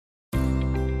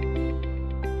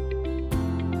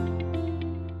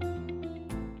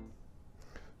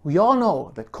We all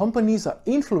know that companies are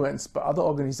influenced by other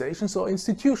organizations or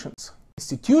institutions.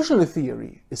 Institutional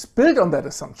theory is built on that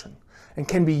assumption and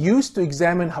can be used to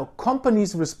examine how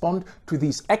companies respond to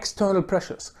these external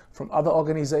pressures from other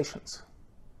organizations.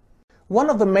 One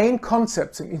of the main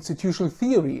concepts in institutional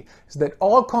theory is that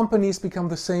all companies become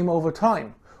the same over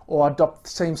time or adopt the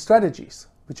same strategies,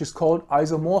 which is called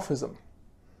isomorphism.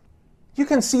 You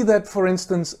can see that, for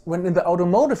instance, when in the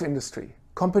automotive industry,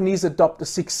 companies adopt a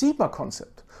Six Sigma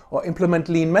concept or implement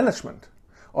lean management,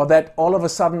 or that all of a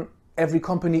sudden every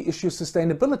company issues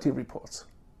sustainability reports.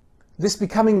 This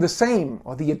becoming the same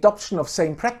or the adoption of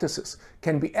same practices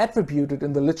can be attributed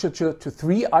in the literature to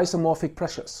three isomorphic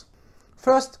pressures.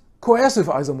 First, coercive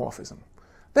isomorphism.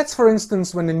 That's, for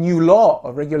instance, when a new law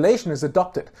or regulation is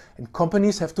adopted and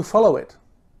companies have to follow it.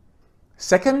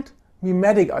 Second,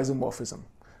 mimetic isomorphism.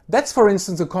 That's, for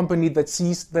instance, a company that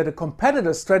sees that a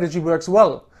competitor's strategy works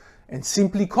well and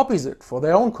simply copies it for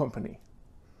their own company.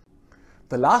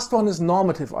 The last one is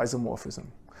normative isomorphism.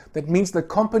 That means that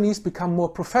companies become more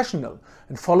professional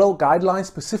and follow guidelines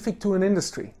specific to an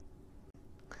industry.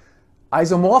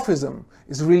 Isomorphism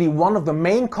is really one of the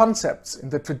main concepts in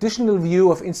the traditional view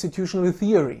of institutional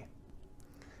theory.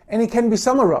 And it can be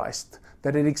summarized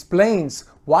that it explains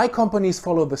why companies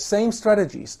follow the same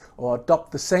strategies or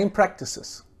adopt the same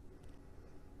practices.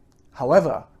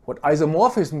 However, what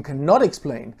isomorphism cannot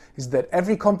explain is that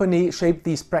every company shaped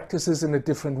these practices in a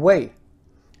different way.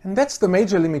 And that's the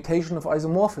major limitation of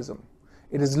isomorphism.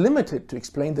 It is limited to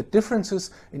explain the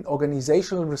differences in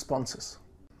organizational responses.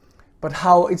 But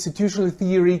how institutional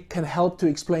theory can help to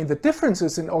explain the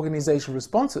differences in organizational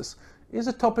responses is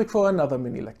a topic for another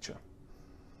mini-lecture.